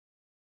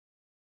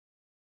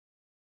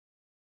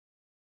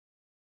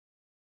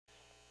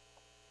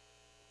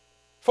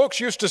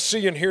Folks used to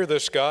see and hear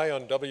this guy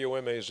on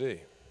WMAZ,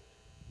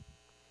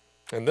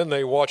 and then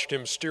they watched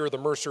him steer the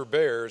Mercer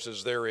Bears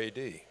as their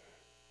AD.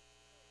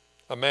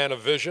 A man of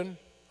vision,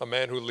 a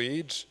man who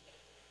leads,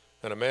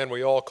 and a man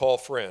we all call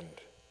friend.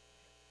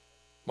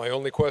 My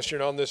only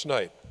question on this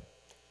night,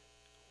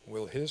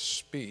 will his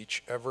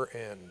speech ever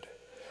end?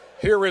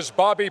 Here is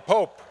Bobby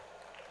Pope.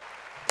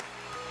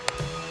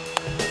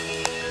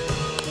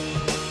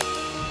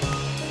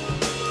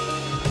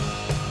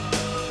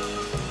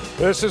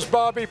 This is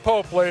Bobby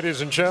Pope,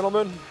 ladies and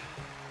gentlemen.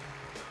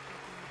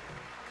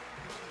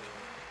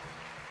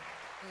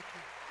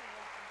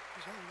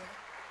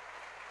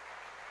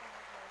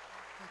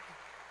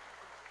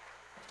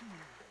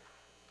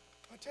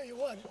 I'll tell you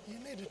what, you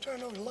need to turn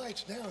those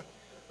lights down.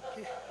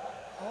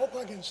 I hope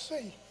I can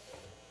see.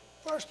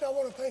 First, I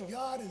want to thank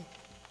God and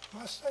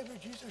my Savior,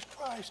 Jesus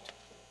Christ,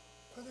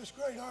 for this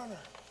great honor.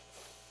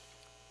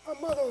 My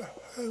mother,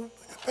 who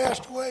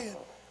passed away in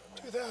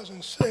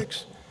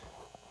 2006,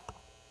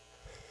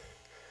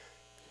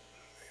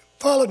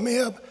 followed me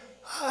up.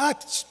 I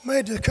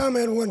made the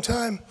comment one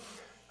time,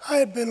 I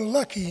had been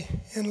lucky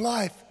in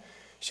life.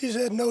 She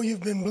said, no,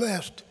 you've been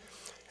blessed.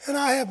 And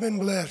I have been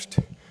blessed.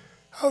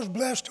 I was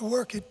blessed to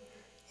work at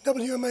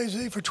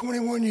WMAZ for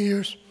 21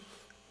 years.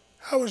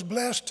 I was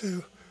blessed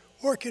to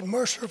work at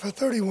Mercer for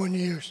 31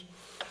 years.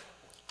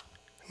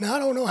 Now, I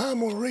don't know how I'm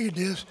going to read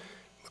this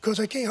because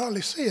I can't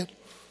hardly see it.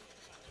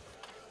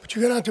 But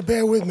you're going to have to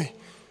bear with me.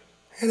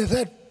 And if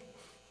that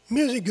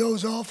music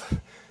goes off,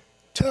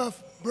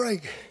 tough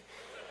break.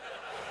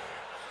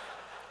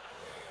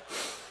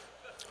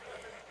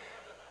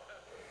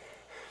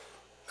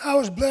 I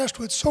was blessed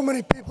with so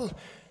many people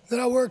that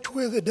I worked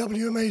with at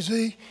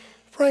WMAZ,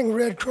 Frank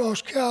Red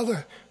Cross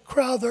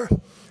Crowther,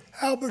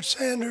 Albert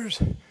Sanders,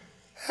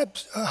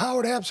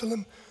 Howard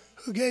Absalom,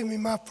 who gave me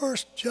my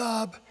first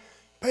job,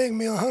 paying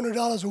me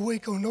 $100 a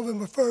week on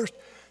November 1st,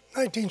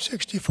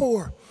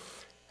 1964.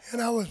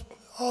 And I was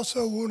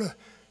also want to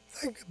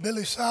thank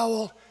Billy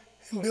Sowell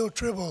and Bill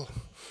Tribble.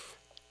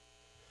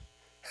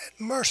 At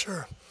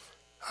Mercer,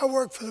 I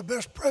worked for the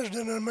best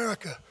president in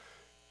America,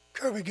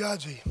 Kirby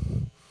Godsey.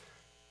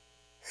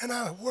 And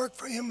I worked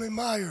for Emily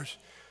Myers.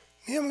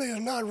 Emily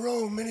is not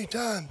wrong many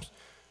times.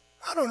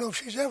 I don't know if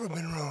she's ever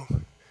been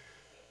wrong.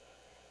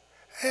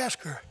 Ask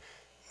her.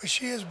 But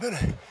she has been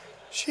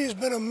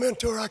a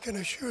mentor, I can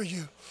assure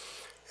you.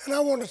 And I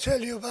want to tell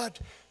you about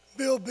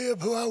Bill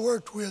Bibb, who I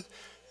worked with.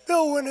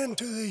 Bill went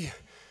into the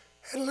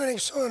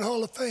Atlantic Sun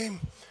Hall of Fame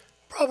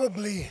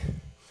probably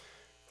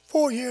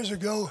 4 years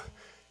ago,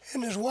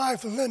 and his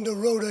wife Linda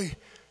wrote a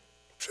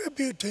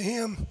tribute to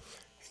him.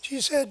 She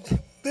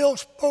said Bill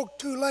spoke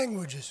 2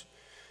 languages,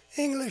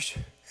 English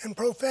and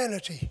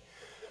profanity.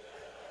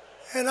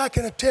 And I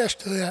can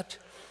attest to that.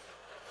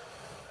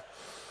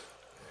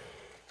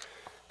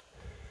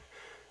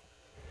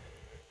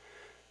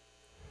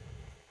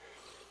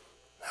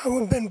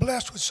 I've been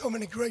blessed with so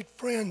many great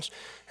friends,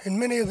 and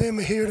many of them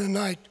are here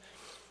tonight.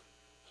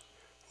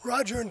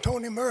 Roger and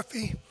Tony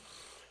Murphy,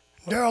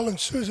 Darrell and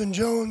Susan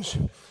Jones,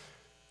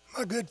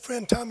 my good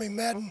friend Tommy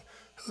Madden,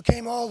 who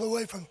came all the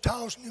way from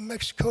Taos, New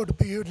Mexico to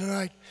be here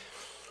tonight.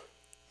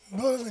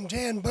 Bill and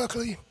Jan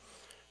Buckley,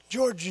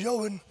 George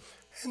Joven,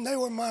 and they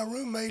were my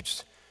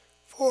roommates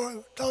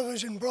for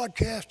television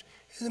broadcast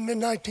in the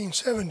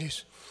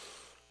mid-1970s.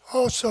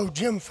 Also,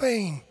 Jim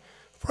Fain,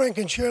 Frank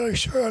and Shirley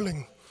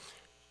Sherling,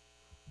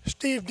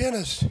 Steve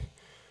Dennis,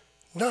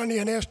 Donnie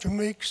and Esther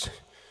Meeks,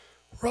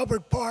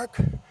 Robert Park,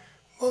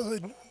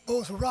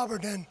 both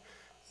Robert and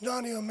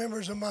Donnie are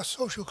members of my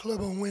social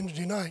club on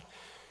Wednesday night.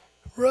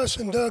 Russ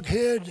and Doug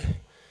Head,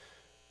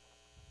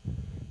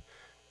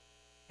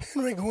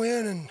 Henry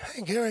Gwynn and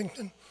Hank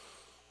Harrington,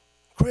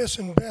 Chris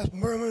and Beth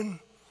Berman,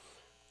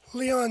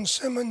 Leon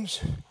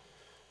Simmons,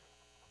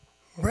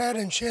 Brad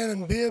and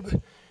Shannon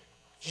Bibb,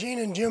 Gene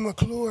and Jim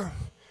McClure,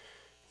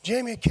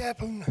 Jamie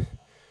Kaplan,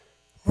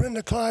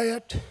 Brenda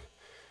Clyett,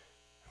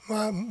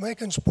 my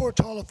Macon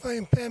Sports Hall of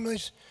Fame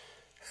families,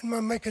 and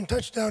my Macon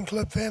Touchdown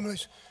Club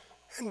families,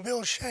 and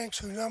Bill Shanks,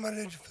 who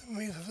nominated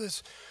me for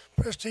this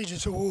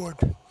prestigious award.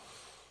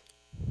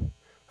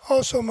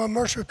 Also, my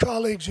Mercer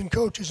colleagues and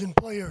coaches and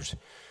players,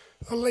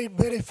 the late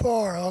Betty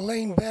Farr,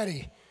 Elaine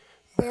Batty,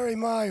 Barry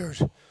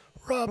Myers,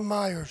 Rob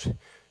Myers,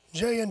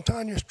 Jay and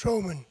Tanya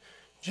Stroman,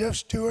 Jeff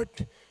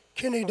Stewart,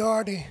 Kenny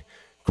Doherty,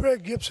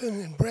 Craig Gibson,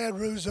 and Brad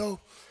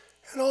Russo.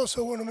 And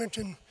also want to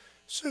mention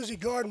Susie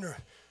Gardner.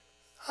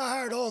 I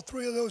hired all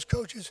 3 of those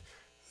coaches.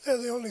 They're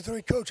the only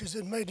 3 coaches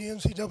that made the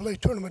NCAA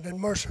tournament at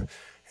Mercer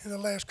in the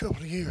last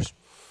couple of years.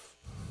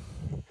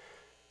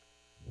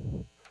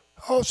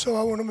 Also,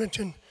 I want to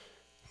mention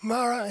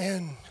Myra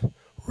and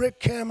Rick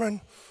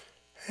Cameron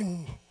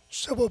and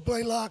Sybil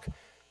Blaylock.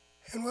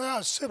 And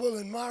without Sybil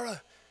and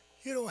Myra,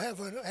 you don't have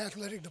an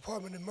athletic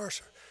department in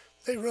Mercer.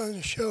 They run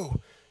the show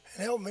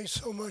and helped me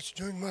so much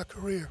during my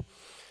career.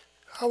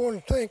 I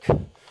want to thank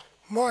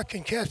Mark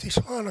and Kathy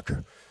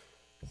Sloniker,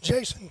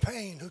 Jason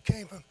Payne, who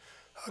came from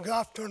a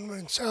golf tournament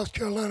in South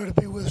Carolina to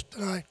be with us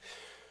tonight.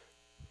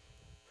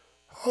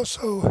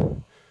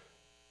 Also,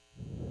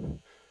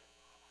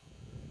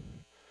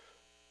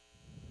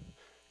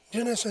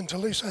 Dennis and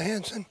Talisa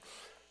Hansen,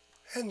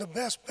 and the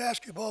best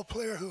basketball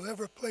player who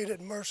ever played at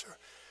Mercer,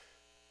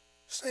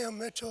 Sam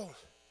Mitchell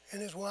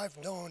and his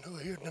wife Dawn, who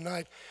are here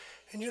tonight.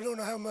 And you don't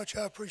know how much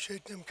I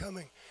appreciate them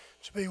coming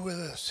to be with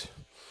us.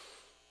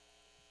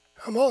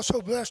 I'm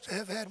also blessed to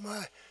have had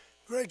my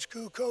grade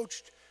school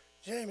coach,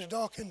 James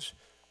Dawkins,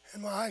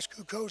 and my high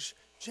school coach,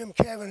 Jim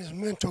Cavan, as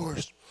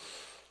mentors.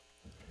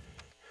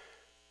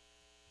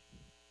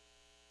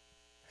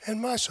 And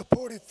my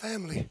supportive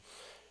family,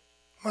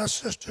 my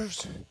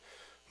sisters,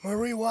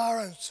 Marie Wire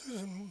and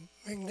Susan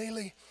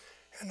McNeely,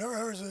 and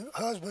her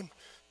husband,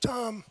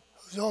 Tom,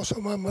 who's also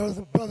my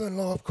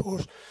brother-in-law, of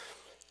course,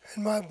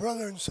 and my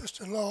brother and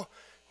sister-in-law,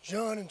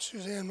 John and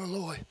Suzanne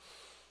Malloy.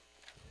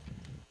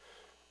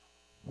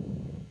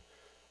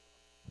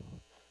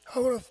 I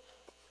want to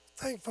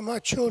thank for my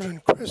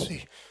children,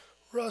 Chrissy,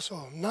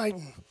 Russell,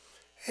 Knighton,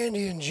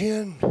 Andy, and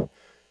Jen,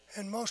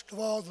 and most of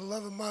all, the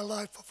love of my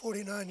life for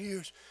 49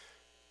 years,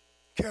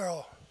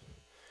 Carol.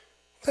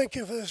 Thank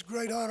you for this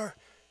great honor.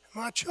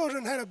 My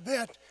children had a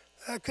bet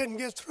that I couldn't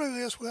get through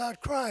this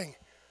without crying.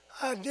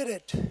 I did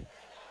it.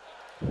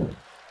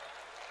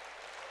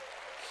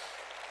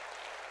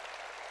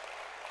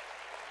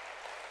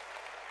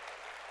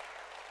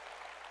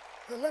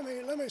 But let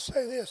me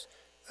say this.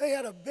 They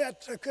had a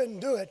bet that I couldn't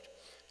do it.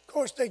 Of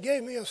course, they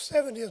gave me a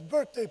 70th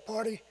birthday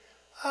party.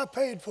 I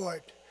paid for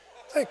it.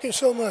 Thank you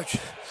so much.